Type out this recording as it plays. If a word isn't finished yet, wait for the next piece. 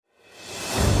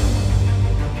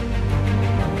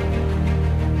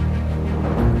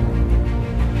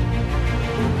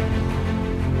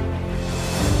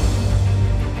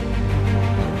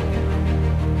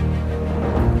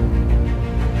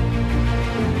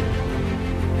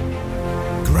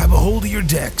hold of your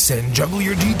decks and juggle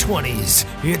your d20s.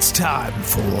 It's time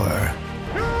for...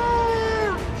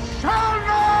 You shall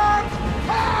not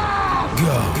pass!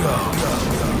 Go.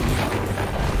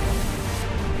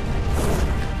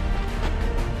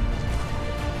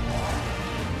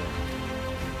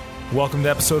 Welcome to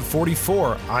episode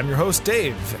 44. I'm your host,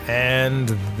 Dave, and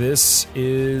this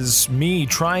is me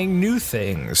trying new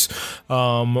things.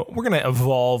 We're going to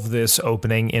evolve this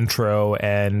opening intro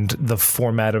and the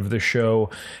format of the show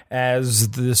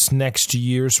as this next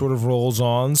year sort of rolls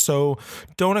on, so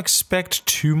don't expect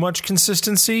too much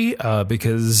consistency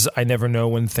because I never know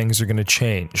when things are going to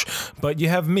change. But you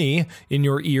have me in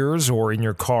your ears or in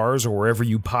your cars or wherever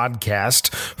you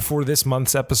podcast for this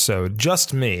month's episode.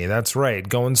 Just me, that's right,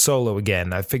 going solo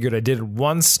again. I figured I did it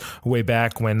once way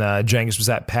back when Jengus was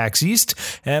at PAX East,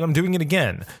 and I'm doing it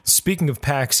again. Speaking of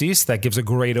PAX East, that gives a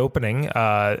great opening.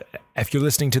 If you're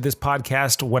listening to this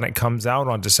podcast when it comes out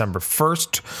on December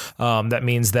 1st, that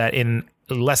means that in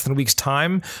less than a week's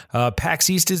time, PAX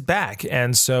East is back.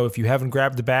 And so if you haven't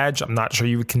grabbed the badge, I'm not sure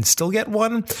you can still get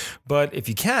one, but if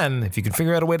you can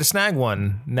figure out a way to snag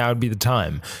one, now would be the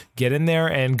time. Get in there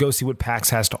and go see what PAX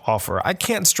has to offer. I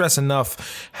can't stress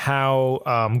enough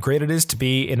how great it is to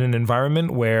be in an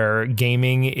environment where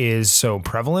gaming is so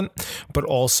prevalent, but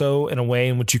also in a way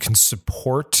in which you can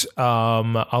support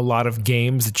a lot of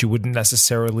games that you wouldn't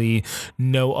necessarily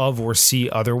know of or see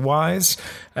otherwise.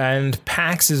 And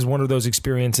PAX is one of those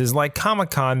experiences like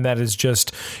Comic-Con that is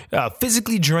just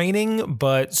physically draining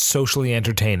but socially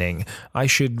entertaining. I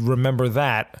should remember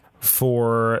that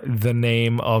for the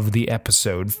name of the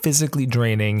episode. Physically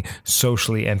draining,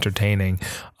 socially entertaining.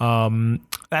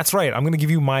 That's right. I'm going to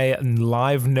give you my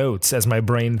live notes as my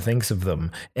brain thinks of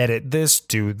them. Edit this,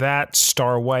 do that,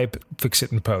 star wipe, fix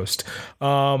it in post.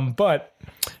 But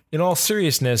in all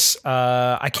seriousness,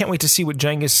 I can't wait to see what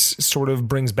Jengus sort of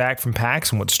brings back from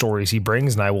PAX and what stories he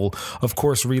brings, and I will, of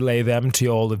course, relay them to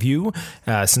all of you,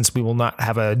 since we will not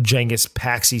have a Jengus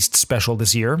PAX East special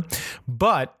this year.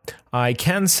 But I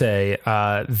can say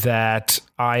that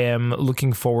I am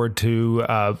looking forward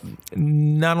to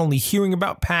not only hearing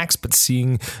about PAX, but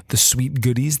seeing the sweet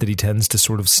goodies that he tends to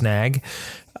sort of snag.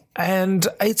 And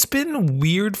it's been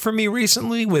weird for me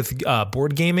recently with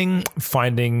board gaming,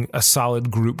 finding a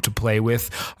solid group to play with.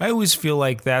 I always feel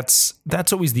like that's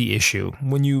always the issue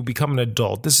when you become an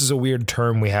adult. This is a weird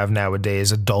term we have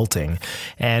nowadays, adulting.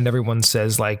 And everyone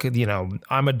says, like, you know,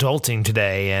 I'm adulting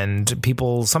today. And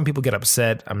some people get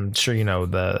upset. I'm sure you know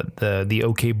the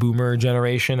OK Boomer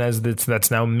generation, as that's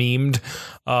now memed.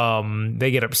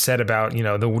 They get upset about, you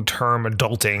know, the term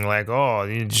adulting, like, oh,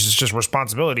 it's just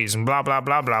responsibilities and blah, blah,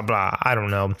 blah, blah, blah. I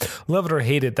don't know. Love it or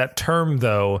hate it. That term,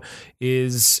 though,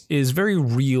 is very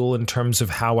real in terms of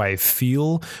how I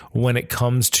feel when it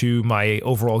comes to my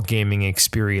overall gaming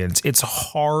experience. It's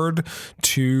hard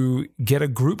to get a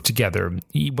group together,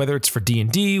 whether it's for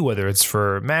D&D, whether it's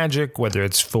for Magic, whether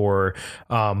it's for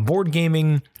board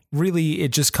gaming. Really,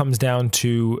 it just comes down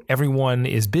to everyone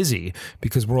is busy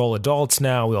because we're all adults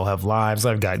now. We all have lives.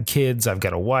 I've got kids. I've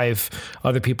got a wife.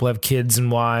 Other people have kids and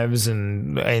wives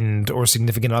and or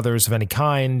significant others of any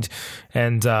kind.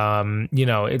 And, you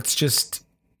know, it's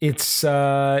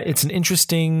an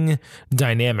interesting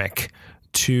dynamic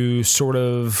to sort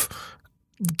of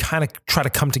kind of try to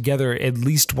come together at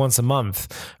least once a month.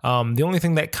 The only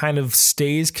thing that kind of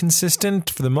stays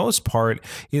consistent for the most part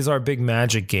is our big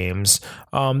Magic games.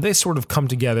 They sort of come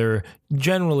together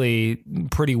generally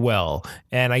pretty well,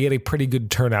 and I get a pretty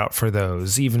good turnout for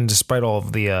those, even despite all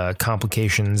of the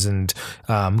complications and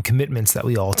commitments that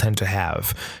we all tend to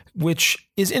have, which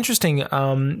is interesting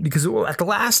because at the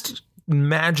last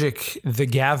Magic the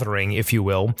Gathering, if you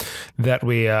will, that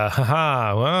we that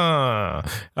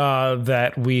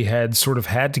we had sort of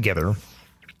had together,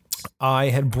 I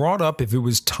had brought up if it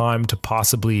was time to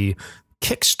possibly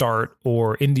kickstart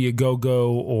or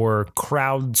Indiegogo or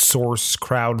crowdfund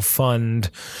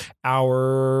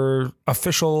our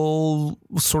official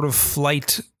sort of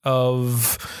flight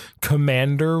of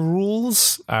commander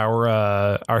rules,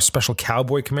 our special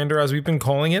cowboy commander, as we've been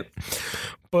calling it.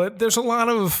 But there's a lot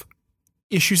of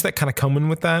issues that kind of come in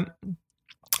with that.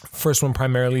 First one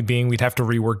primarily being we'd have to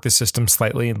rework the system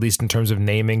slightly, at least in terms of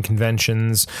naming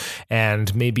conventions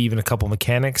and maybe even a couple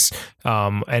mechanics.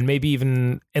 And maybe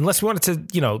even, unless we wanted to,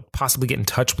 you know, possibly get in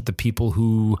touch with the people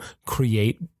who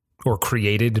created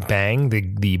Bang,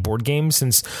 the board game,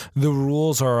 since the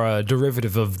rules are a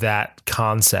derivative of that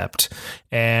concept.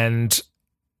 And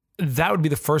that would be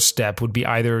the first step, would be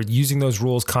either using those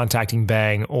rules, contacting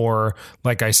Bang, or,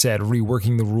 like I said,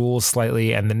 reworking the rules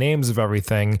slightly and the names of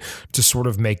everything to sort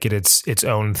of make it its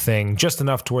own thing, just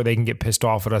enough to where they can get pissed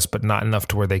off at us, but not enough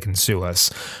to where they can sue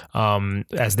us,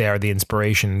 as they are the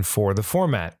inspiration for the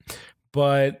format.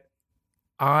 But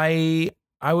I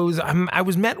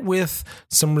was met with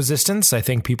some resistance. I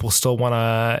think people still want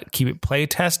to keep it play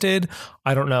tested.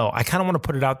 I don't know. I kind of want to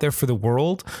put it out there for the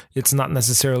world. It's not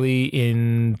necessarily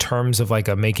in terms of like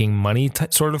a making money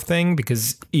sort of thing,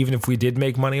 because even if we did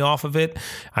make money off of it,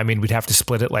 I mean, we'd have to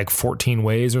split it like 14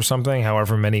 ways or something,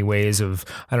 however many ways of,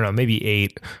 I don't know, maybe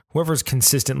 8. Whoever's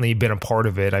consistently been a part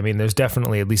of it. I mean, there's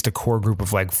definitely at least a core group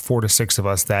of like 4 to 6 of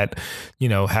us that, you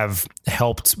know, have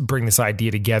helped bring this idea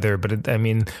together. But I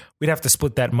mean, we'd have to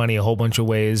split that money a whole bunch of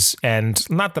ways. And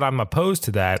not that I'm opposed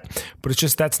to that, but it's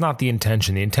just that's not the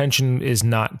intention. The intention is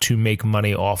not to make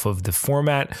money off of the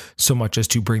format so much as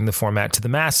to bring the format to the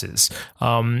masses.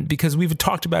 Because we've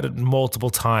talked about it multiple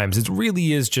times. It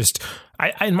really is just,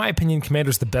 in my opinion, Commander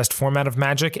is the best format of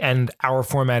Magic, and our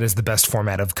format is the best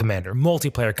format of Commander.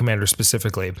 Multiplayer Commander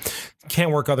specifically.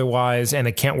 Can't work otherwise, and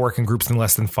it can't work in groups in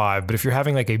less than 5. But if you're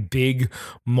having like a big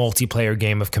multiplayer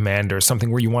game of Commander,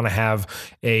 something where you want to have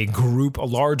a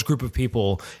large group of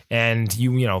people, and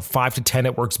you know, 5 to 10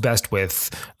 it works best with,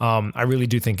 I really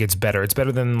do think it's better. It's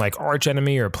better than like Arch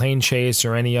Enemy or Plane Chase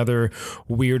or any other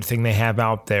weird thing they have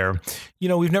out there. You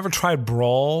know, we've never tried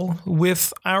Brawl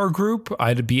with our group.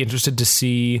 I'd be interested to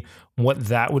see what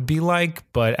that would be like,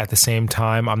 but at the same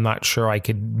time, I'm not sure I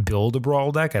could build a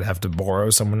Brawl deck. I'd have to borrow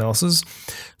someone else's.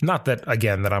 Not that,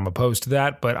 again, that I'm opposed to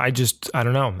that, but I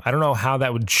don't know. I don't know how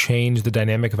that would change the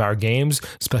dynamic of our games,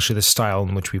 especially the style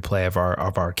in which we play of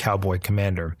our Cowboy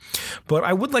Commander. But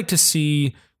I would like to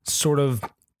see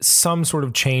some sort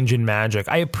of change in Magic.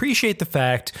 I appreciate the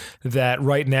fact that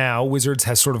right now Wizards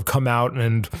has sort of come out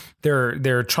and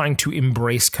they're trying to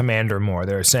embrace Commander more.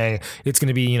 They're saying it's going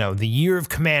to be, you know, the year of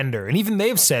Commander. And even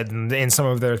they've said in some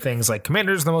of their things like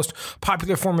Commander is the most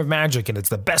popular form of Magic and it's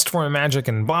the best form of Magic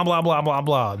and blah, blah, blah, blah,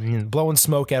 blah, and blowing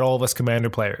smoke at all of us Commander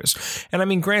players. And I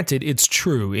mean, granted, it's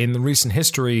true. In the recent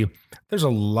history, there's a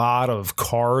lot of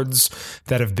cards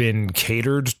that have been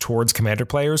catered towards Commander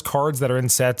players, cards that are in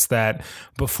sets that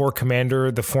before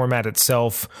Commander, the format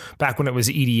itself, back when it was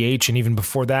EDH, and even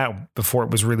before that, before it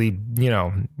was really, you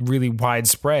know, really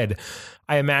widespread,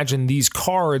 I imagine these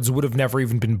cards would have never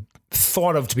even been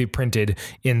thought of to be printed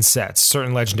in sets.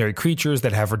 Certain legendary creatures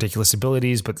that have ridiculous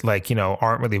abilities, but like, you know,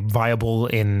 aren't really viable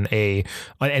in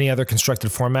any other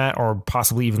constructed format or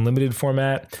possibly even limited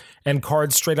format. And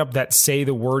cards straight up that say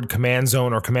the word Command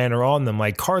Zone or Commander on them,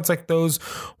 like cards like those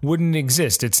wouldn't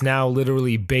exist. It's now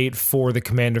literally bait for the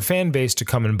Commander fan base to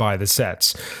come and buy the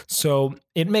sets. So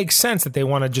it makes sense that they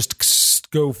want to just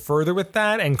go further with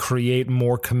that and create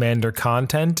more Commander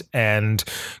content and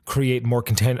create more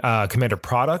Commander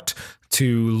product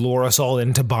to lure us all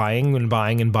into buying, you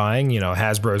know,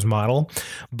 Hasbro's model.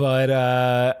 But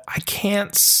I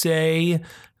can't say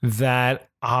that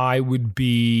I would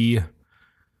be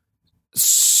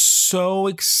so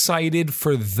excited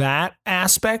for that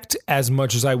aspect as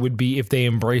much as I would be if they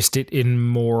embraced it in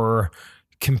more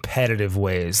competitive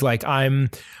ways. Like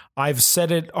I've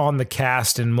said it on the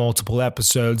cast in multiple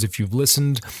episodes. If you've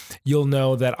listened, you'll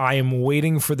know that I am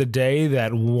waiting for the day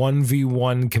that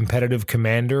 1v1 competitive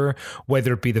Commander,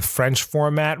 whether it be the French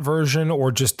format version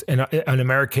or just an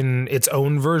American, its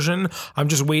own version, I'm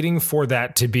just waiting for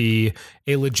that to be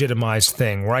a legitimized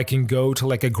thing where I can go to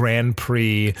like a Grand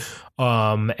Prix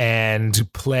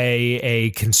and play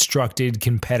a constructed,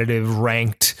 competitive,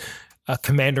 ranked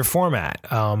Commander format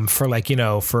for like, you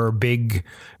know, for big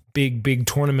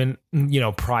tournament, you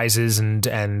know, prizes and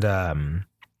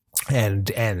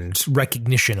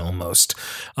recognition almost,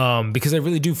 because I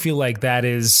really do feel like that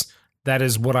is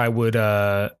what I would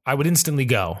instantly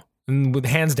go, and with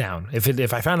hands down.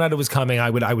 If I found out it was coming, I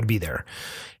would be there,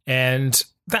 and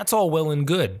that's all well and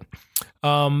good.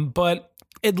 But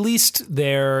at least they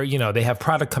have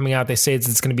product coming out. They say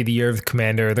it's going to be the year of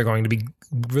Commander. They're going to be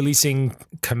releasing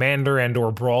Commander and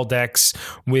or Brawl decks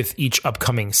with each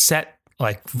upcoming set,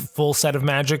 like full set of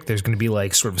Magic. There's going to be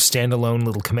like sort of standalone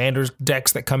little Commander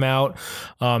decks that come out,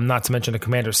 not to mention a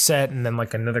Commander set and then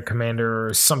like another Commander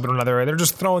or something or another. They're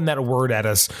just throwing that word at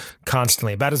us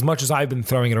constantly, about as much as I've been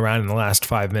throwing it around in the last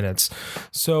 5 minutes.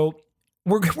 So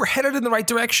we're headed in the right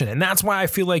direction, and that's why I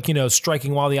feel like, you know,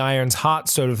 striking while the iron's hot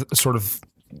sort of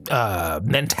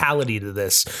mentality to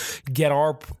this. Get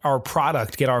our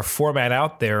product, get our format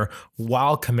out there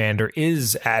while Commander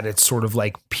is at its sort of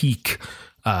like peak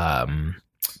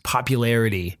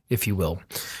popularity, if you will.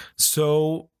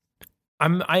 So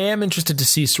I am interested to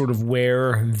see sort of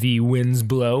where the winds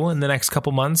blow in the next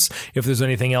couple months. If there's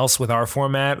anything else with our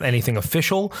format, anything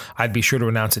official, I'd be sure to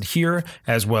announce it here,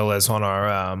 as well as on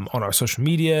our social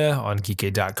media, on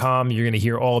geekade.com. You're going to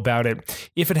hear all about it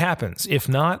if it happens. If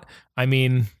not, I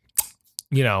mean,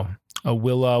 you know,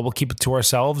 we'll keep it to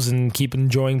ourselves and keep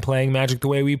enjoying playing Magic the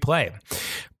way we play.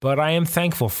 But I am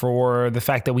thankful for the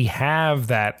fact that we have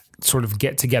that sort of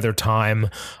get together time,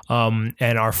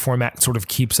 and our format sort of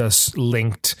keeps us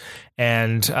linked.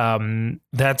 And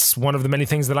that's one of the many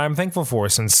things that I'm thankful for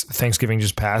since Thanksgiving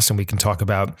just passed, and we can talk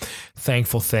about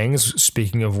thankful things.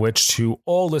 Speaking of which, to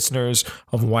all listeners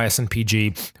of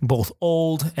YSNPG, both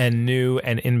old and new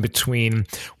and in between,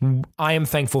 I am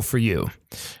thankful for you.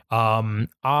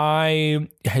 I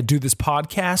do this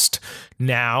podcast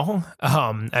now.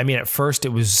 I mean, at first it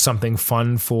was something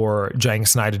fun for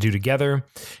Jenks and I to do together,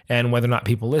 and whether or not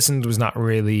people listened was not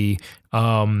really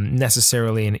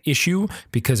necessarily an issue,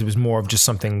 because it was more of just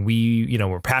something we,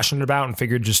 were passionate about and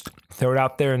figured just throw it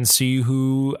out there and see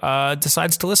who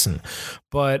decides to listen.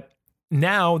 But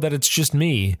now that it's just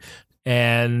me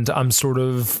and I'm sort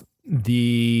of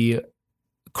the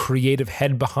creative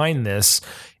head behind this,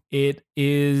 it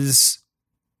is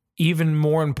even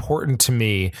more important to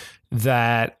me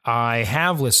that I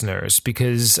have listeners,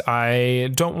 because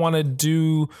I don't want to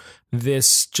do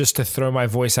this just to throw my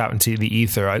voice out into the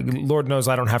ether. Lord knows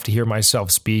I don't have to hear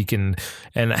myself speak and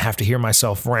have to hear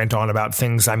myself rant on about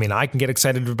things. I mean, I can get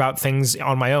excited about things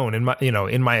on my own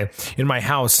in my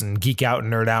house and geek out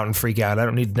and nerd out and freak out. I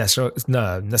don't need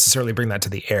to necessarily bring that to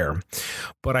the air.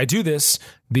 But I do this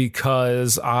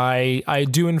because I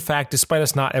do, in fact, despite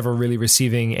us not ever really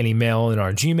receiving any mail in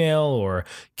our Gmail or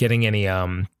getting any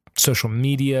social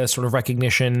media sort of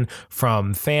recognition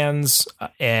from fans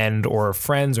and or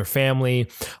friends or family,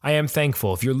 I am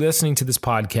thankful. If you're listening to this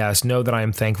podcast, know that I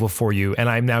am thankful for you, and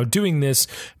I'm now doing this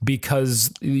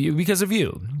because of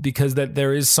you, because that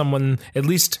there is someone, at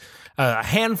least a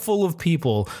handful of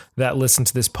people that listen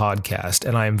to this podcast,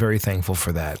 and I am very thankful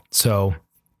for that. So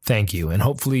thank you. And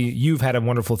hopefully you've had a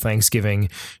wonderful Thanksgiving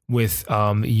with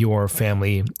your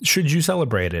family, should you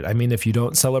celebrate it. I mean, if you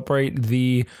don't celebrate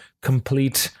the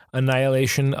complete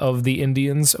annihilation of the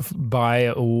Indians by,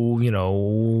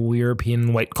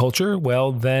 European white culture,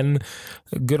 well, then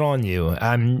good on you.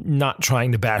 I'm not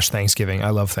trying to bash Thanksgiving. I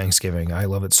love Thanksgiving. I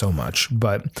love it so much.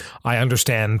 But I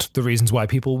understand the reasons why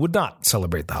people would not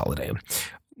celebrate the holiday.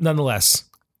 Nonetheless,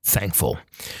 thankful.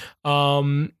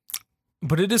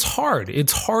 But it is hard.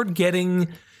 It's hard getting,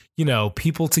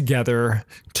 people together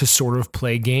to sort of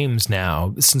play games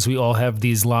now, since we all have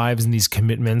these lives and these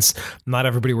commitments. Not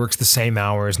everybody works the same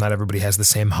hours. Not everybody has the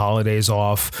same holidays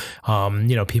off.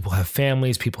 People have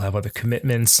families. People have other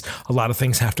commitments. A lot of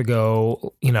things have to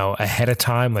go, ahead of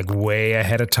time, like way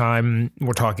ahead of time.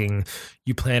 We're talking,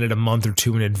 you plan it a month or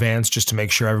two in advance just to make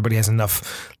sure everybody has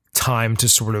enough time to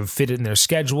sort of fit it in their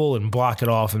schedule and block it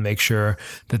off and make sure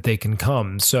that they can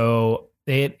come. So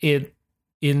it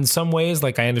in some ways,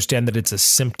 like, I understand that it's a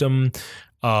symptom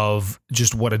of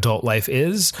just what adult life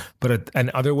is, but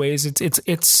in other ways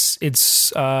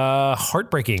it's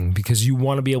heartbreaking, because you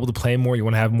want to be able to play more, you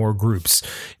want to have more groups.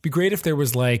 It'd be great if there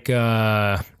was like here's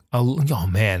a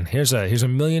 $1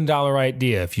 million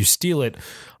idea. If you steal it,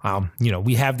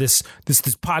 we have this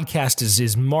podcast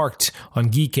is marked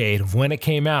on Geekade of when it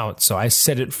came out, so I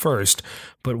said it first.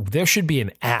 But there should be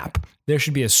an app. There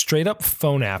should be a straight up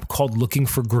phone app called Looking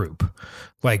for Group,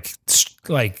 like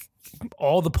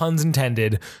all the puns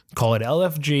intended. Call it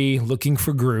LFG, Looking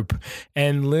for Group,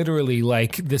 and literally,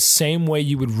 like, the same way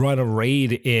you would run a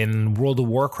raid in World of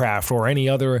Warcraft or any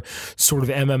other sort of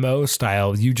MMO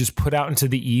style, you just put out into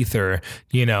the ether,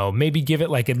 maybe give it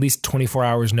like at least 24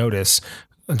 hours notice,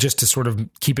 just to sort of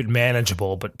keep it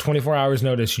manageable. But 24 hours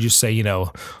notice, you just say,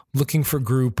 Looking for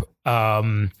Group,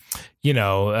 gang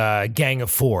of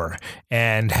 4,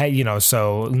 and hey,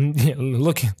 so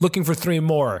looking for 3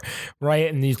 more,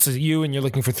 right? And it's you, and you're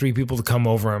looking for 3 people to come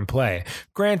over and play.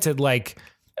 Granted, like,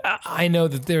 I know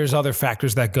that there's other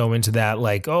factors that go into that,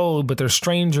 like, oh, but they're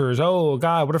strangers. Oh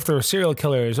God, what if they're serial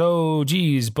killers? Oh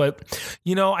geez. But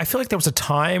I feel like there was a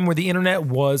time where the internet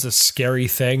was a scary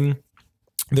thing.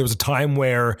 There was a time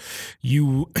where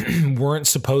you weren't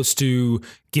supposed to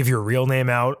give your real name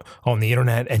out on the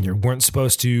internet, and you weren't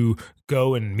supposed to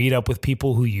go and meet up with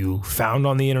people who you found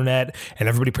on the internet, and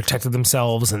everybody protected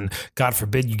themselves, and God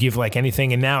forbid you give like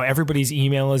anything. And now everybody's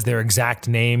email is their exact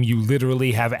name. You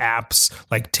literally have apps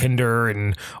like Tinder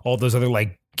and all those other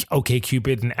like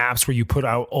OkCupid and apps where you put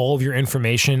out all of your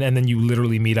information and then you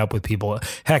literally meet up with people.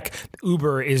 Heck,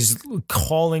 Uber is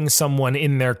calling someone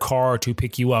in their car to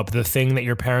pick you up. The thing that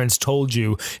your parents told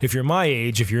you, if you're my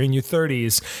age, if you're in your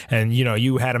 30s and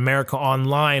you had America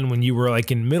Online when you were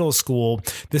like in middle school,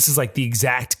 this is like the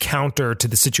exact counter to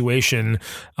the situation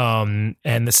and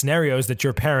the scenarios that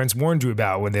your parents warned you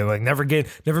about, when they're like, never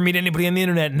meet anybody on the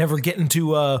internet, never get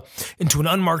into an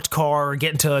unmarked car, or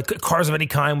get into cars of any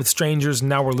kind with strangers. And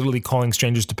now we're literally calling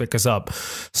strangers to pick us up.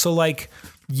 So like,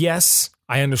 yes,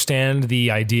 I understand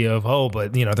the idea of,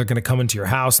 but they're going to come into your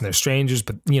house and they're strangers,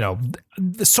 but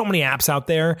there's so many apps out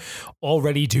there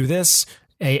already do this,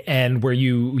 and where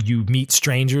you meet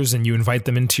strangers and you invite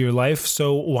them into your life.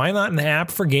 So why not an app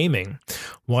for gaming?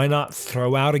 Why not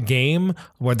throw out a game,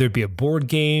 whether it be a board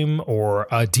game or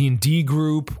a D&D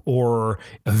group or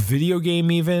a video game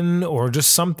even, or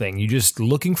just something. You just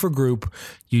looking for group,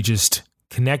 you just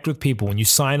connect with people. When you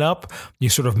sign up, you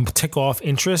sort of tick off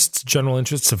interests, general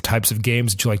interests of types of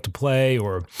games that you like to play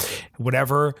or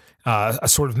whatever, a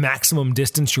sort of maximum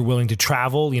distance you're willing to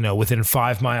travel, within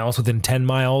 5 miles, within 10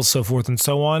 miles, so forth and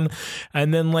so on.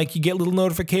 And then like you get little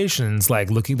notifications like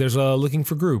there's a looking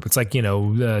for group. It's like, I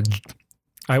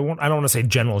don't want to say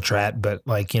general chat, but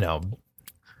like,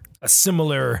 a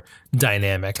similar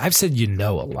dynamic. I've said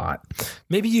a lot.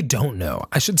 Maybe you don't know.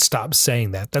 I should stop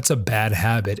saying that. That's a bad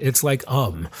habit. It's like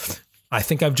I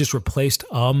think I've just replaced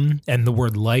and the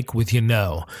word like with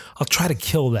I'll try to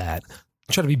kill that.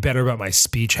 Try to be better about my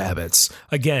speech habits.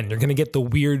 Again, you're going to get the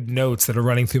weird notes that are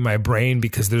running through my brain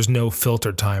because there's no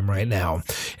filter time right now.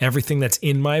 Everything that's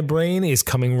in my brain is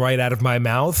coming right out of my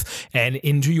mouth and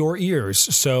into your ears.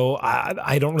 So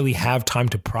I don't really have time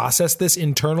to process this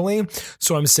internally.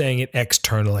 So I'm saying it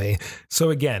externally. So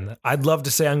again, I'd love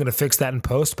to say I'm going to fix that in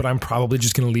post, but I'm probably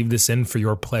just going to leave this in for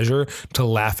your pleasure to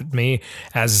laugh at me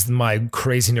as my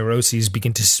crazy neuroses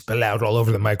begin to spill out all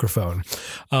over the microphone.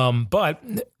 But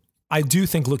I do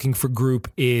think looking for group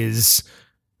is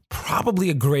probably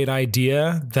a great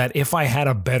idea, that if I had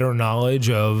a better knowledge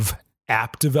of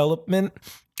app development,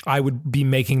 I would be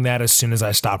making that as soon as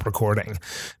I stop recording.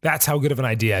 That's how good of an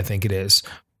idea I think it is.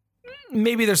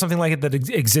 Maybe there's something like it that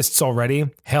exists already.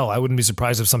 Hell, I wouldn't be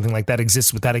surprised if something like that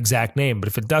exists with that exact name. But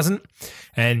if it doesn't,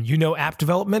 and app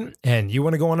development, and you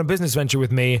want to go on a business venture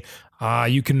with me,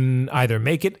 you can either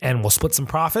make it and we'll split some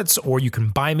profits, or you can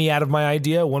buy me out of my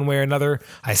idea one way or another.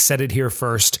 I said it here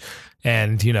first,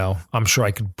 and I'm sure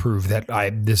I could prove that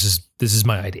this is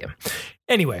my idea.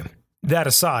 Anyway, that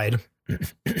aside,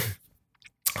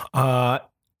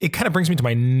 it kind of brings me to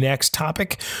my next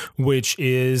topic, which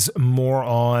is more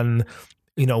on,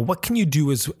 what can you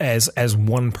do as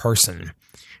one person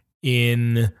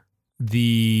in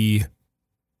the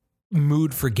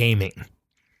mood for gaming?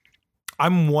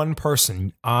 I'm one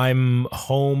person. I'm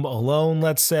home alone,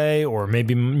 let's say, or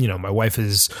maybe, my wife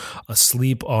is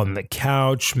asleep on the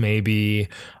couch. Maybe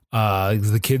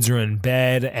the kids are in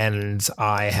bed and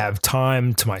I have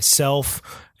time to myself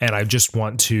and I just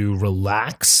want to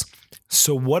relax.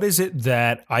 So what is it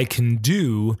that I can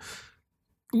do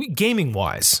gaming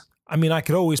wise? I mean, I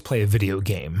could always play a video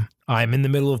game. I'm in the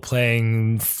middle of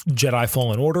playing Jedi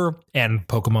Fallen Order and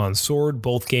Pokemon Sword.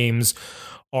 Both games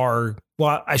are,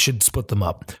 well, I should split them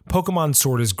up. Pokemon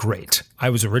Sword is great. I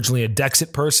was originally a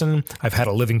Dexit person. I've had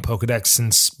a living Pokedex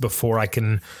since before I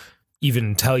can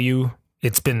even tell you.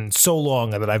 It's been so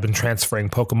long that I've been transferring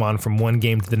Pokemon from one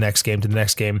game to the next game to the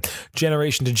next game,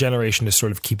 generation to generation, to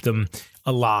sort of keep them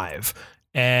alive.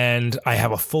 And I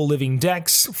have a full living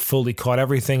dex, fully caught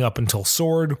everything up until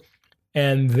Sword.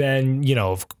 And then,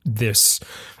 if this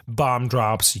bomb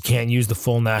drops, you can't use the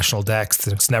full national dex.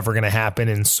 It's never going to happen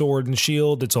in Sword and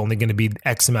Shield. It's only going to be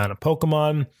X amount of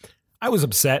Pokemon. I was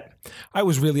upset. I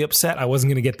was really upset. I wasn't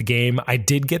going to get the game. I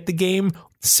did get the game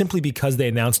simply because they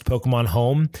announced Pokemon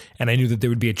Home, and I knew that there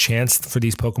would be a chance for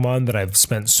these Pokemon that I've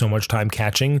spent so much time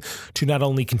catching to not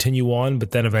only continue on,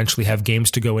 but then eventually have games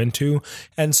to go into.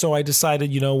 And so I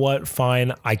decided, you know what,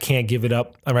 fine, I can't give it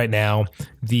up right now.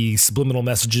 The subliminal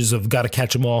messages of gotta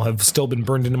catch them all have still been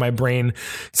burned into my brain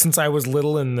since I was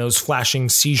little, and those flashing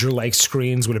seizure-like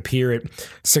screens would appear at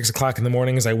 6 o'clock in the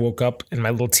morning as I woke up and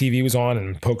my little TV was on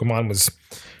and Pokemon was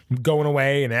going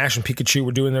away and Ash and Pikachu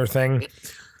were doing their thing.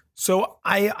 So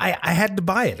I had to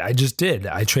buy it. I just did.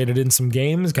 I traded in some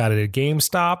games, got it at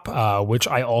GameStop, which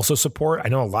I also support. I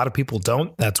know a lot of people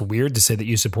don't. That's weird to say that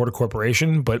you support a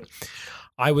corporation, but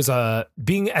I was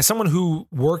being as someone who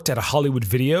worked at a Hollywood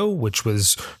Video, which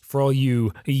was, for all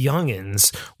you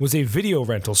youngins, was a video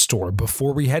rental store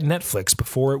before we had Netflix,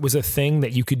 before it was a thing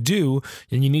that you could do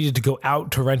and you needed to go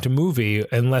out to rent a movie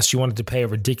unless you wanted to pay a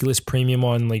ridiculous premium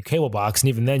on like cable box. And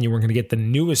even then you weren't going to get the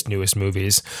newest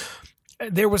movies.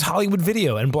 There was Hollywood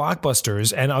Video and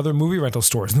Blockbusters and other movie rental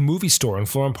stores, the movie store in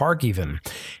Florham Park even.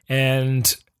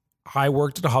 And I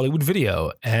worked at a Hollywood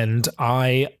Video and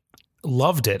I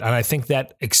loved it. And I think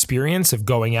that experience of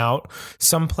going out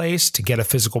someplace to get a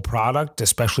physical product,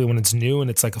 especially when it's new and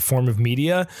it's like a form of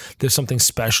media, there's something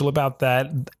special about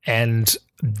that. And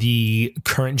the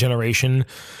current generation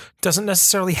doesn't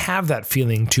necessarily have that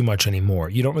feeling too much anymore.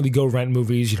 You don't really go rent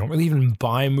movies. You don't really even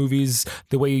buy movies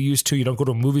the way you used to. You don't go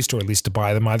to a movie store at least to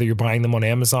buy them. Either you're buying them on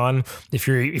Amazon if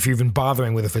you're even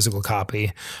bothering with a physical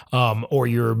copy, or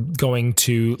you're going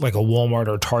to like a Walmart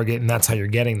or Target and that's how you're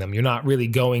getting them. You're not really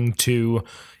going to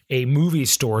a movie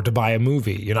store to buy a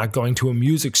movie. You're not going to a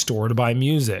music store to buy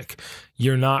music.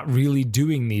 You're not really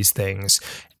doing these things.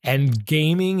 And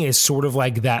gaming is sort of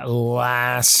like that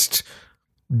last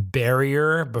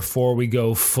barrier before we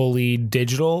go fully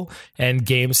digital. And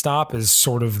GameStop is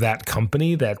sort of that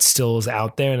company that still is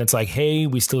out there. And it's like, hey,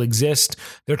 we still exist.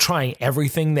 They're trying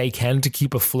everything they can to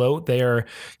keep afloat. They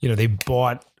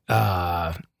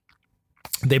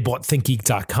bought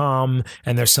ThinkGeek.com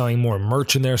and they're selling more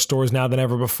merch in their stores now than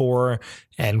ever before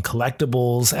and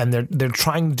collectibles. And they're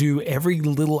trying to do every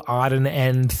little odd and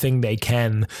end thing they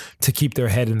can to keep their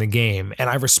head in the game. And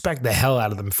I respect the hell out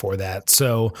of them for that.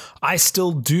 So I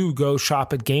still do go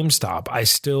shop at GameStop. I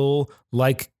still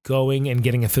like going and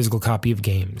getting a physical copy of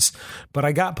games. But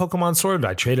I got Pokemon Sword.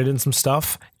 I traded in some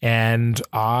stuff and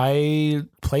I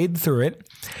played through it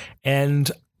and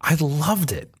I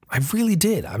loved it. I really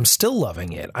did. I'm still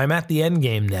loving it. I'm at the end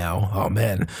game now. Oh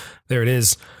man, there it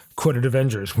is. Quoted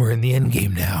Avengers. We're in the end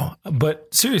game now.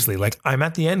 But seriously, like I'm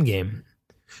at the end game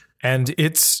and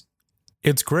it's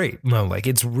great. No, like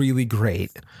it's really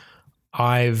great.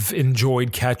 I've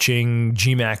enjoyed catching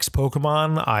G-Max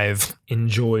Pokemon. I've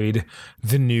enjoyed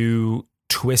the new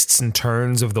twists and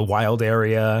turns of the wild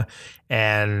area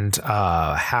and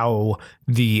how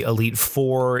the Elite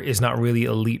Four is not really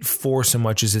Elite Four so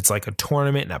much as it's like a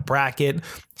tournament and a bracket.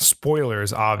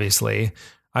 Spoilers, obviously.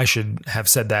 I should have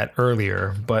said that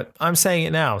earlier, but I'm saying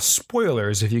it now.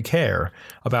 Spoilers if you care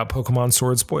about Pokemon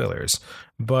Sword spoilers.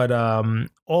 But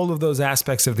all of those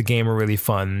aspects of the game are really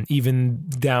fun, even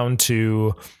down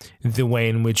to the way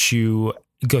in which you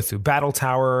go through Battle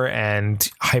Tower and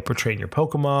hyper train your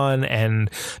Pokemon, and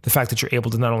the fact that you're able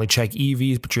to not only check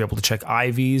EVs, but you're able to check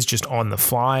IVs just on the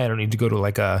fly. I don't need to go to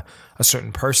like a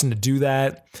certain person to do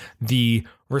that. The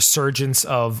resurgence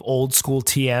of old school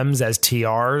TMs as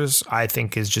TRs, I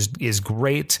think is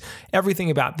great.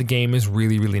 Everything about the game is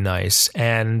really, really nice,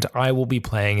 and I will be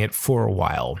playing it for a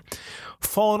while.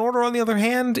 Fallen Order, on the other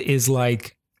hand, is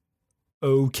like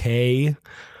okay.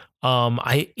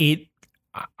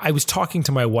 I was talking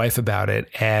to my wife about it,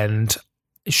 and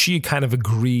she kind of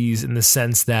agrees in the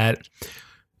sense that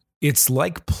it's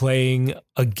like playing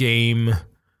a game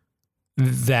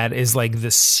that is like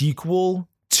the sequel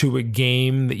to a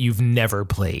game that you've never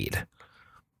played.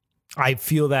 I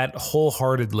feel that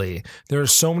wholeheartedly. There are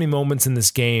so many moments in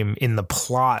this game, in the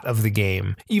plot of the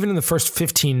game, even in the first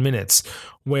 15 minutes,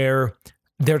 where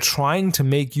they're trying to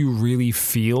make you really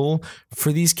feel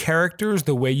for these characters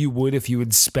the way you would if you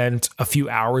had spent a few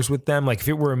hours with them. Like if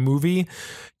it were a movie,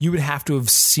 you would have to have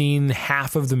seen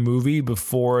half of the movie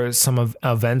before some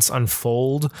events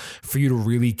unfold for you to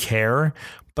really care.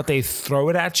 But they throw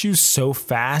it at you so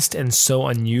fast and so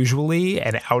unusually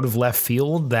and out of left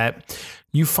field that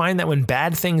you find that when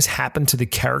bad things happen to the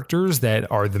characters that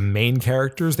are the main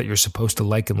characters that you're supposed to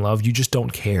like and love, you just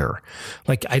don't care.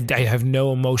 Like I have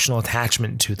no emotional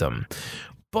attachment to them.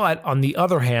 But on the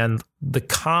other hand, the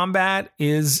combat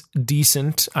is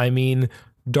decent. I mean,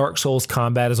 Dark Souls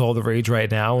combat is all the rage right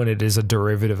now, and it is a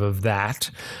derivative of that.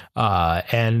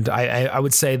 And I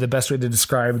would say the best way to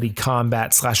describe the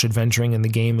combat / adventuring in the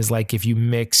game is like if you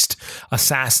mixed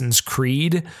Assassin's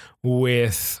Creed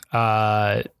with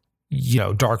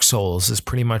Dark Souls is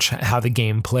pretty much how the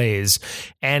game plays,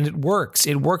 and it works.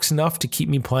 It works enough to keep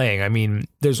me playing. I mean,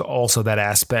 there's also that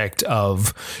aspect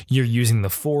of you're using the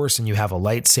Force and you have a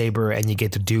lightsaber and you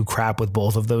get to do crap with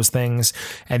both of those things.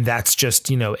 And that's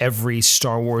just, every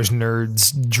Star Wars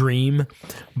nerd's dream.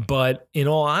 But in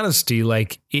all honesty,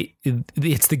 like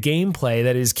it's the gameplay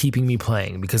that is keeping me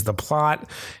playing, because the plot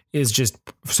is just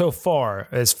so far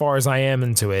as I am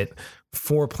into it,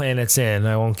 4 planets in.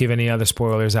 I won't give any other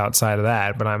spoilers outside of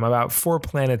that, but I'm about 4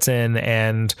 planets in,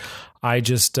 and I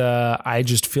just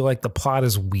feel like the plot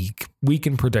is weak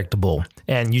and predictable,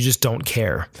 and you just don't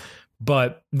care.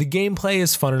 But the gameplay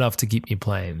is fun enough to keep me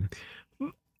playing.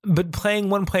 But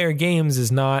playing one-player games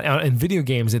is not, and video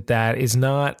games at that, is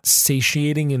not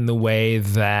satiating in the way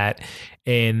that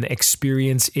an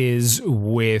experience is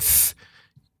with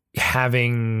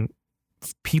having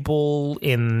people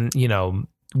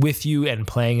with you and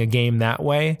playing a game that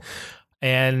way.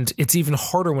 And it's even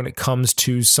harder when it comes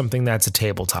to something that's a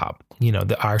tabletop,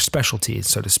 our specialty,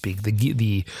 so to speak,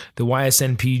 the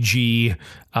YSNPG,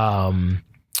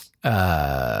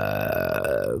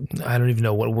 I don't even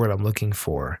know what word I'm looking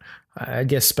for. I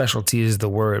guess specialty is the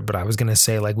word, but I was going to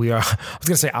say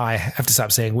I have to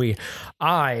stop saying we.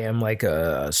 I am like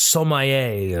a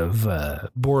sommelier of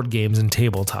board games and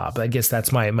tabletop. I guess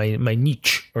that's my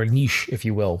niche, if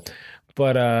you will.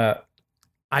 But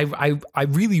I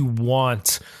really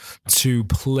want to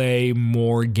play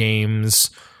more games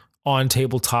on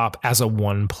tabletop as a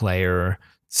one-player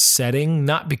setting,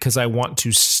 not because I want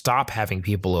to stop having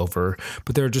people over,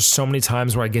 but there are just so many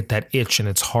times where I get that itch and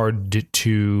it's hard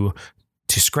to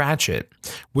scratch it.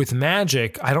 With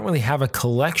Magic, I don't really have a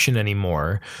collection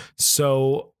anymore.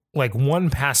 So like one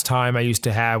pastime I used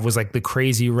to have was like the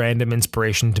crazy random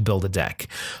inspiration to build a deck.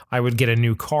 I would get a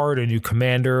new card, a new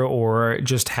commander, or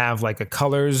just have like a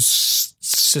colors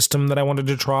system that I wanted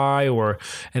to try or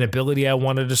an ability I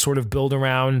wanted to sort of build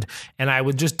around, and I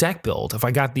would just deck build. If I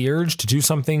got the urge to do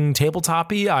something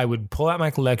tabletop-y, I would pull out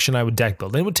my collection, I would deck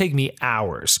build. It would take me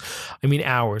hours.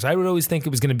 Hours. I would always think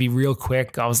it was going to be real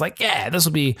quick. I was like, yeah, this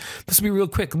will be real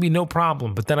quick. It'll be no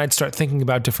problem. But then I'd start thinking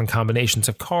about different combinations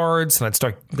of cards, and I'd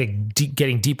start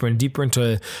getting deeper and deeper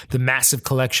into the massive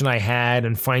collection I had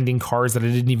and finding cards that I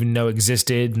didn't even know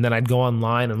existed. And then I'd go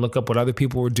online and look up what other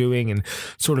people were doing and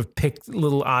sort of pick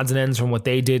little odds and ends from what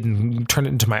they did and turn it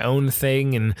into my own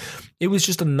thing. And it was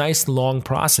just a nice long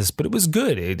process, but it was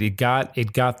good. It got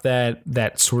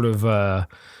that sort of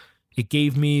it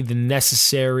gave me the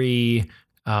necessary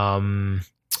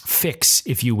fix,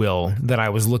 if you will, that I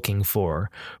was looking for.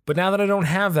 But now that I don't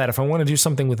have that, if I want to do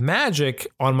something with Magic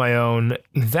on my own,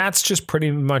 that's just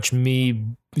pretty much me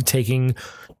taking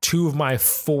 2 of my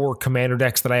 4 commander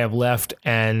decks that I have left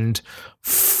and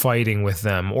fighting with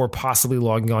them, or possibly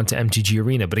logging on to MTG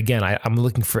Arena. But again, I'm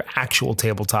looking for actual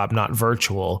tabletop, not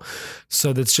virtual.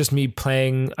 So that's just me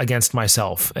playing against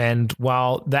myself. And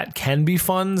while that can be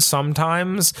fun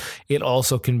sometimes, it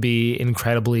also can be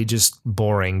incredibly just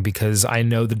boring because I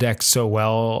know the deck so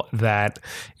well that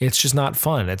it's just not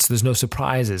fun. There's no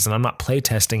surprises, and I'm not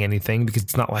playtesting anything because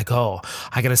it's not like, oh,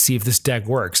 I got to see if this deck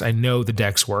works. I know the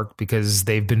decks work because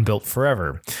they've been built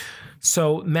forever.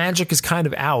 So Magic is kind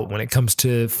of out when it comes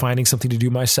to finding something to do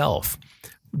myself.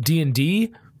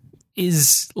 D&D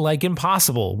is like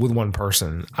impossible with one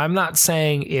person. I'm not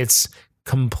saying it's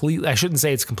I shouldn't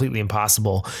say it's completely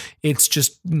impossible. It's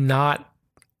just not,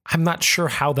 I'm not sure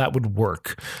how that would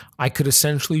work. I could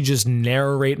essentially just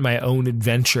narrate my own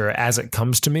adventure as it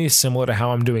comes to me, similar to how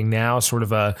I'm doing now, sort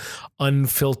of a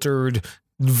unfiltered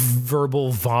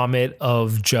verbal vomit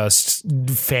of just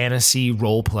fantasy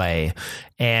role play.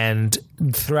 And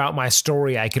throughout my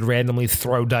story, I could randomly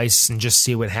throw dice and just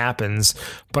see what happens.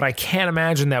 But I can't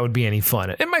imagine that would be any fun.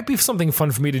 It might be something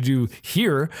fun for me to do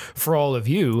here for all of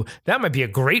you. That might be a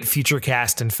great feature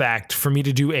cast, in fact, for me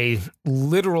to do a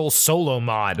literal solo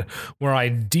mod where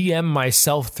I DM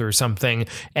myself through something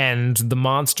and the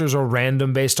monsters are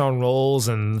random based on rolls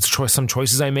and some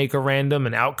choices I make are random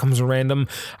and outcomes are random.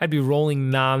 I'd be rolling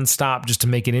nonstop just to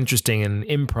make it interesting and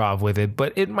improv with it.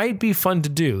 But it might be fun to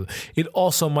do. It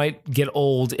also might get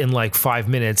old in like 5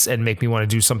 minutes and make me want to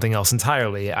do something else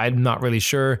entirely. I'm not really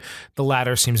sure. The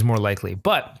latter seems more likely.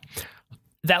 But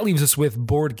that leaves us with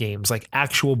board games, like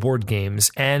actual board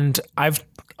games. And I've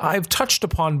touched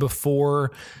upon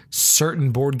before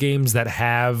certain board games that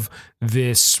have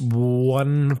this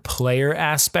one player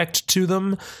aspect to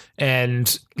them,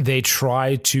 and they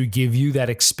try to give you that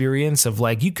experience of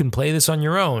like, you can play this on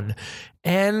your own.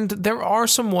 And there are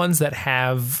some ones that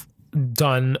have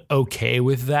done okay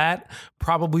with that.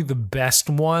 Probably the best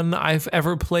one I've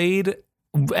ever played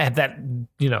that,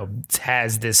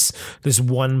 has this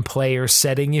one player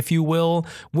setting, if you will,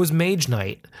 was Mage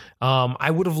Knight.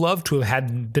 I would have loved to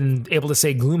have been able to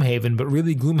say Gloomhaven, but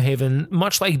really Gloomhaven,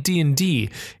 much like D&D,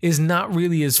 is not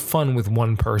really as fun with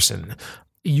one person.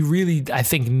 You really, I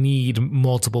think, need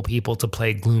multiple people to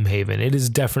play Gloomhaven. It is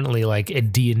definitely like a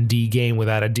D&D game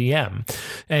without a DM.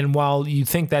 And while you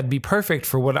think that'd be perfect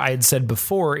for what I had said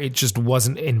before, it just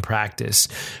wasn't in practice.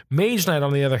 Mage Knight,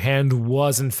 on the other hand,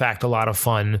 was in fact a lot of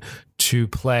fun to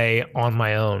play on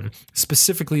my own,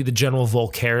 specifically the General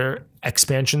Voltaire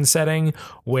expansion setting,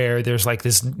 where there's like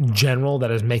this general that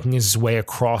is making his way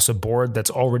across a board that's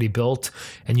already built,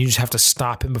 and you just have to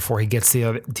stop him before he gets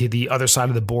to the other side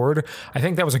of the board. I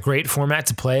think that was a great format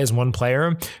to play as one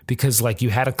player, because like you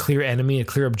had a clear enemy, a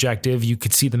clear objective, you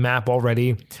could see the map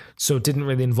already, so it didn't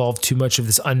really involve too much of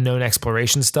this unknown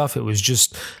exploration stuff. It was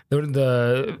just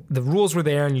the rules were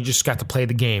there, and you just got to play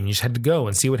the game. You just had to go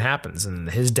and see what happens, and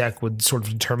his deck would sort of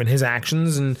determine his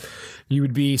actions, and you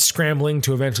would be scrambling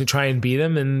to eventually try and beat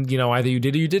him, and either you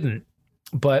did or you didn't.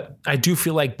 But I do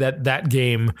feel like that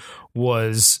game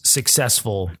was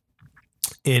successful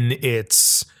in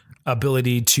its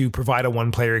ability to provide a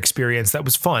one-player experience that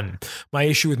was fun. My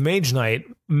issue with Mage Knight,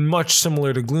 much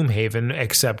similar to Gloomhaven,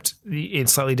 except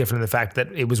it's slightly different in the fact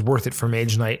that it was worth it for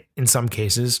Mage Knight in some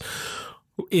cases,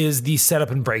 is the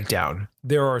setup and breakdown.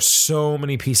 There are so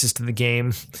many pieces to the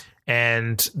game,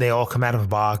 and they all come out of a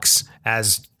box,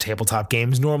 as tabletop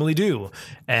games normally do.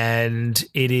 And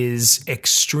it is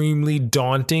extremely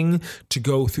daunting to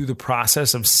go through the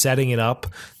process of setting it up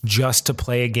just to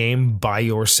play a game by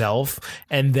yourself.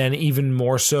 And then even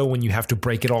more so when you have to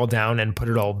break it all down and put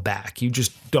it all back. You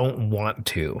just don't want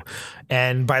to.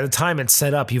 And by the time it's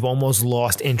set up, you've almost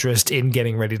lost interest in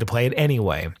getting ready to play it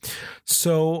anyway.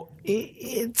 So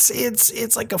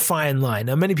it's like a fine line.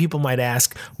 Now, many people might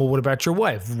ask, well, what about your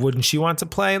wife? Wouldn't she want to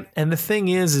play? And the thing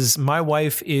is my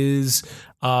wife is,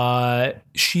 while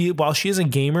she is a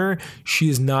gamer, she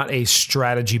is not a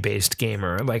strategy-based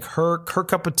gamer. Like her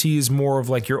cup of tea is more of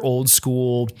like your old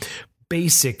school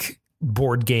basic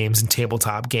board games and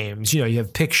tabletop games. You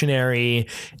have Pictionary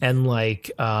and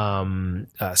like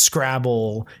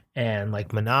Scrabble and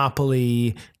like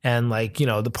Monopoly and like,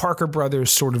 the Parker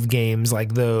Brothers sort of games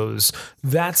like those.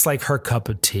 That's like her cup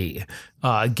of tea.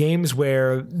 Games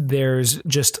where there's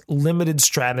just limited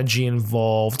strategy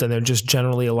involved and they're just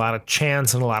generally a lot of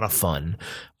chance and a lot of fun.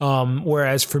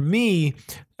 Whereas for me,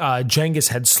 Jengus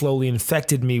had slowly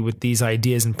infected me with these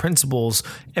ideas and principles,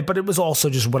 but it was also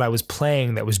just what I was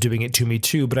playing that was doing it to me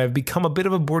too. But I've become a bit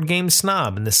of a board game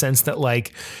snob in the sense that,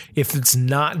 like, if it's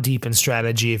not deep in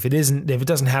strategy, if it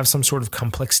doesn't have some sort of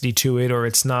complexity to it, or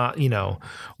it's not,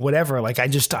 whatever, like I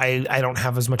don't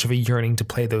have as much of a yearning to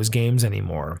play those games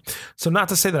anymore. So not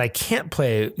to say that I can't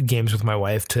play games with my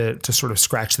wife to sort of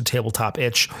scratch the tabletop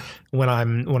itch when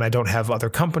I don't have other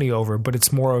company over, but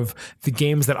it's more of the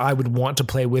games that I would want to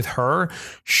play with her.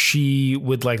 She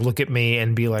would like look at me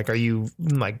and be like, "Are you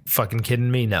like fucking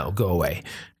kidding me? No, go away."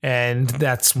 And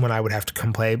that's when I would have to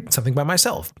come play something by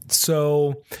myself.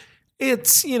 So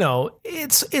it's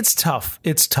tough.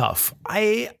 It's tough.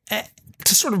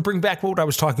 To sort of bring back what I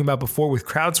was talking about before with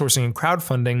crowdsourcing and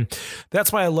crowdfunding,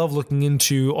 that's why I love looking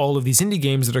into all of these indie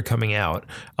games that are coming out.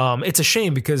 It's a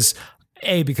shame because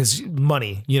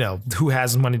money, who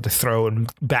has money to throw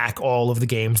and back all of the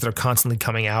games that are constantly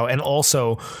coming out, and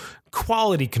also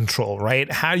quality control, right?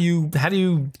 How do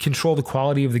you control the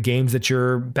quality of the games that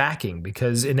you're backing?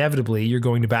 Because inevitably you're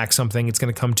going to back something, it's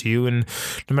going to come to you, and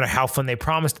no matter how fun they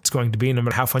promised it's going to be, no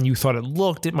matter how fun you thought it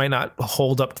looked, it might not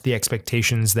hold up to the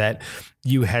expectations that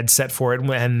you had set for it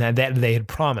and that they had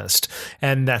promised.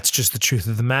 And that's just the truth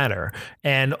of the matter.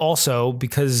 And also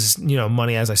because,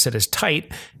 money, as I said, is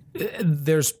tight,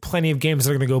 there's plenty of games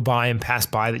that are going to go by and pass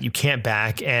by that you can't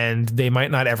back, and they might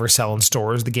not ever sell in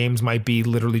stores. The games might be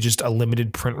literally just a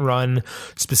limited print run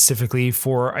specifically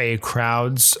for a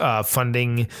crowd's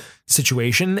funding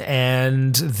situation,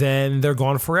 and then they're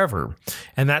gone forever.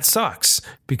 And that sucks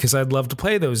because I'd love to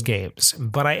play those games.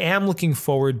 But I am looking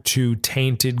forward to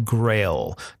Tainted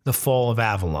Grail, The Fall of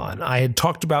Avalon. I had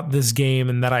talked about this game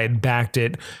and that I had backed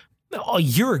it a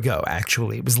year ago,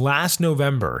 actually. It was last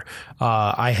November.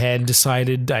 I had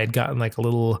decided, I had gotten like a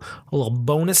little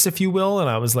bonus, if you will, and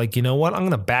I was like, you know what, I'm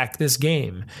going to back this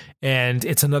game. And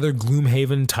it's another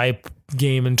Gloomhaven type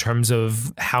game in terms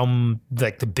of how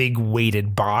like the big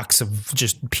weighted box of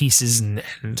just pieces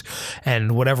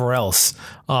and whatever else.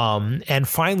 And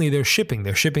finally they're shipping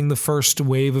the first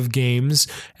wave of games,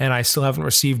 and I still haven't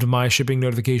received my shipping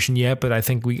notification yet, but I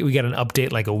think we got an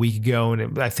update like a week ago,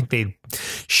 and I think they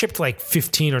shipped like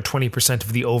 15 or 20%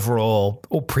 of the overall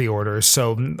pre-orders.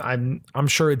 So I'm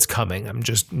sure it's coming. I'm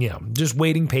just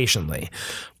waiting patiently.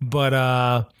 But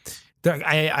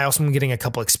I also am getting a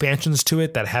couple expansions to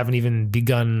it that haven't even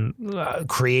begun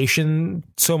creation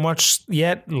so much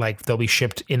yet. Like they'll be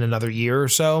shipped in another year or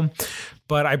so.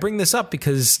 But I bring this up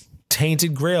because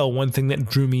Tainted Grail, one thing that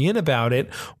drew me in about it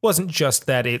wasn't just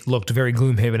that it looked very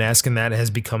Gloomhaven-esque, and that has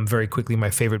become very quickly my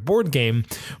favorite board game,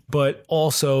 but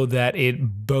also that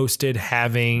it boasted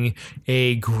having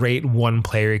a great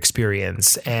one-player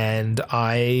experience. And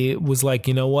I was like,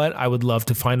 you know what? I would love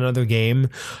to find another game.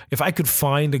 If I could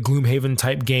find a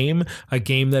Gloomhaven-type game, a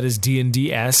game that is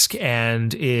D&D-esque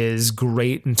and is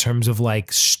great in terms of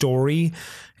like story,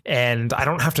 and I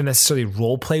don't have to necessarily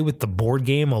role play with the board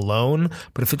game alone,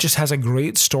 but if it just has a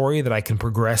great story that I can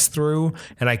progress through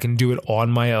and I can do it on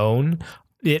my own,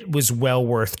 it was well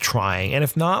worth trying. And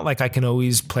if not, like I can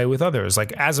always play with others.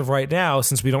 Like as of right now,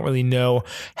 since we don't really know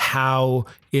how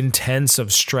intense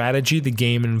of strategy the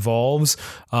game involves,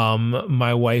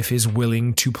 my wife is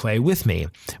willing to play with me.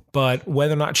 But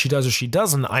whether or not she does or she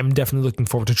doesn't, I'm definitely looking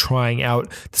forward to trying out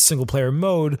the single player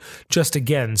mode just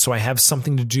again, so I have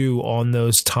something to do on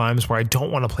those times where I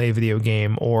don't want to play a video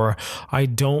game, or I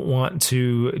don't want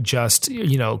to just,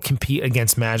 compete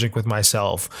against Magic with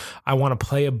myself. I want to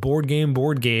play a board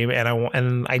game,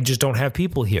 and I just don't have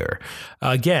people here.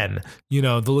 Again,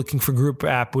 the Looking for Group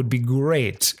app would be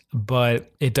great,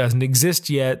 but it doesn't exist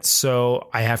yet, so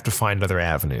I have to find other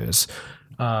avenues.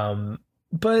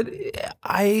 But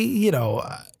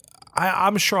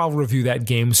I'm sure I'll review that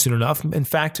game soon enough. In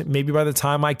fact, maybe by the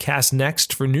time I cast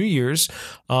next for New Year's,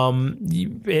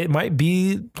 it might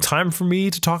be time for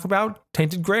me to talk about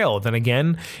Tainted Grail. Then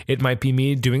again, it might be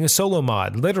me doing a solo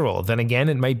mod, literal. Then again,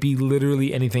 it might be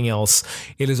literally anything else.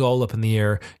 It is all up in the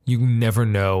air. You never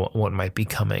know what might be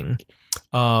coming.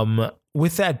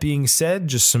 With that being said,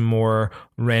 just some more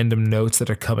random notes that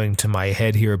are coming to my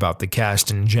head here about the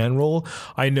cast in general.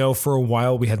 I know for a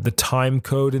while we had the time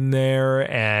code in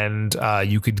there, and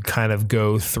you could kind of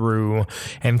go through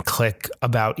and click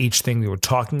about each thing we were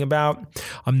talking about.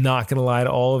 I'm not going to lie to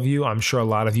all of you. I'm sure a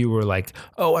lot of you were like,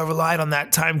 oh, I relied on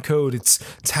that time code. It's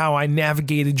how I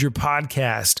navigated your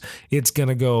podcast. It's going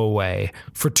to go away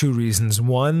for two reasons.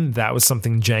 One, that was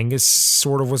something Jengus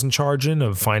sort of was in charge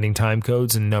of finding time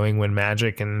codes and knowing when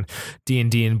Magic and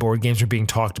D&D and board games are being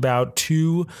talked about.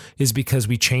 Two is because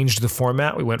we changed the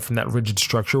format. We went from that rigid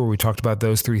structure where we talked about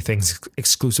those three things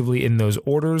exclusively in those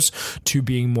orders to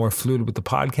being more fluid with the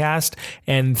podcast.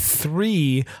 And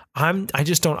three, I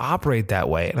just don't operate that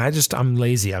way. And I'm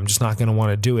lazy. I'm just not going to want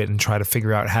to do it and try to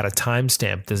figure out how to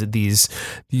timestamp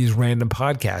these random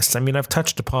podcasts. I mean, I've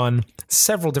touched upon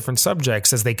several different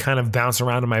subjects as they kind of bounce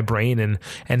around in my brain and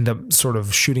end up sort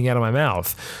of shooting out of my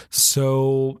mouth.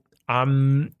 So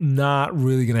I'm not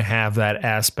really going to have that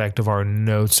aspect of our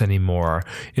notes anymore.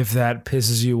 If that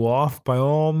pisses you off, by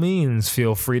all means,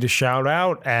 feel free to shout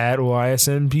out at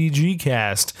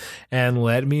YSNPGcast and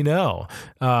let me know.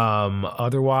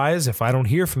 Otherwise, if I don't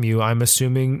hear from you, I'm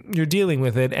assuming you're dealing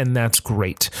with it, and that's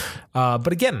great.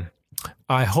 But again,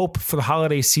 I hope for the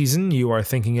holiday season you are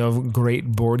thinking of great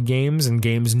board games and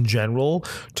games in general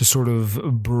to sort of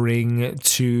bring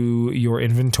to your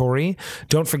inventory.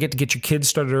 Don't forget to get your kids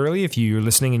started early. If you're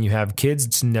listening and you have kids,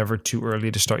 it's never too early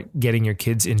to start getting your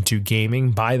kids into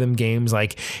gaming. Buy them games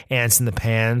like Ants in the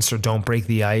Pants or Don't Break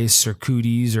the Ice or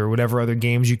Cooties or whatever other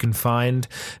games you can find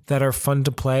that are fun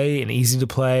to play and easy to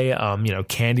play.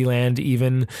 Candyland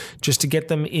even, just to get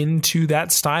them into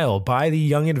that style. Buy the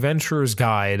Young Adventurer's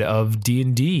Guide of D&D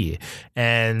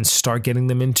and start getting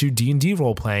them into D&D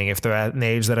role playing if they're at an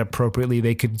age that appropriately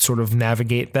they could sort of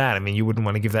navigate that. I mean, you wouldn't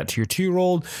want to give that to your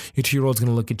 2-year-old. Your 2-year-old's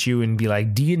going to look at you and be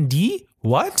like, D&D?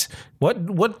 What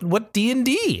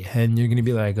D&D? And you're going to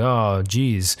be like, oh,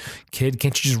 geez, kid,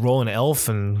 can't you just roll an elf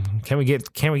and can we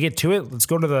get to it? Let's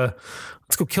go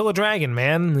kill a dragon,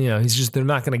 man. They're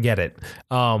not going to get it.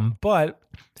 But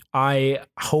I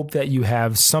hope that you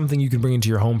have something you can bring into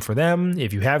your home for them.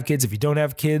 If you have kids, if you don't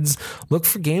have kids, look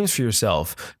for games for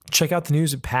yourself. Check out the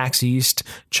news at PAX East.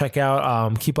 Check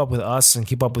out Keep Up With Us and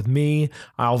Keep Up With Me.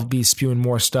 I'll be spewing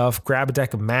more stuff. Grab a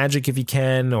deck of Magic if you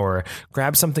can, or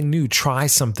grab something new. Try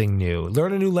something new.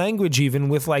 Learn a new language even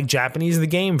with like Japanese the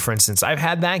Game, for instance. I've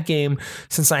had that game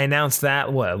since I announced that,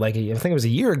 I think it was a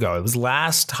year ago. It was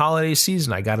last holiday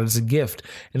season. I got it as a gift,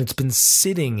 and it's been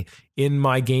sitting in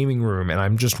my gaming room, and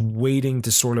I'm just waiting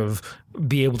to sort of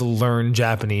be able to learn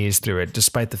Japanese through it,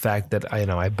 despite the fact that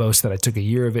I boast that I took a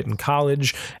year of it in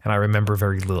college and I remember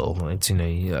very little. It's,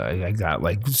 I got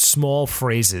like small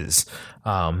phrases,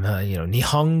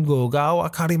 Nihongo ga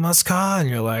wakarimasu ka? And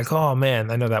you're like, oh man,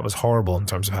 I know that was horrible in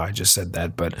terms of how I just said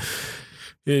that, but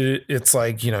it's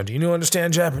like, do you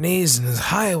understand Japanese? And it's,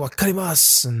 hi,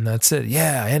 wakarimasu. And that's it.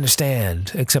 Yeah, I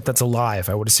understand. Except that's a lie. If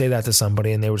I were to say that to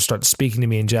somebody and they would start speaking to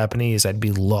me in Japanese, I'd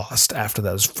be lost after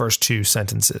those first two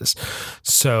sentences.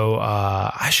 So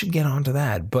I should get onto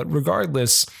that. But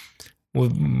regardless,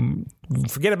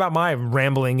 forget about my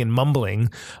rambling and mumbling.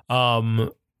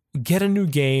 Get a new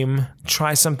game,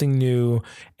 try something new,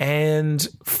 and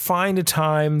find a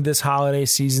time this holiday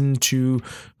season to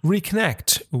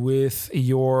reconnect with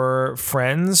your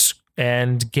friends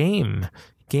and game.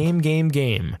 And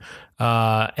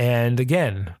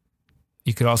again,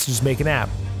 you could also just make an app.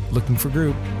 Looking for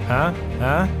group. Huh?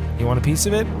 You want a piece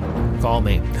of it? Call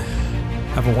me.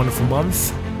 Have a wonderful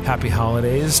month. Happy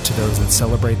holidays to those that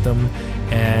celebrate them.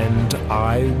 And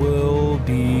I will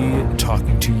be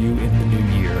talking to you in the new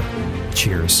year.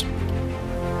 Cheers.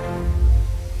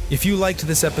 If you liked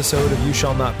this episode of You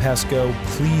Shall Not Pass Go,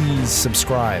 please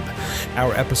subscribe.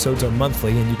 Our episodes are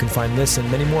monthly, and you can find this and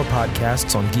many more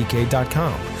podcasts on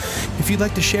geekade.com. If you'd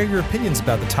like to share your opinions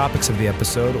about the topics of the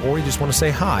episode, or you just want to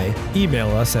say hi,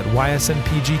 email us at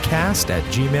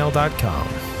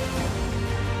ysnpgcast@gmail.com.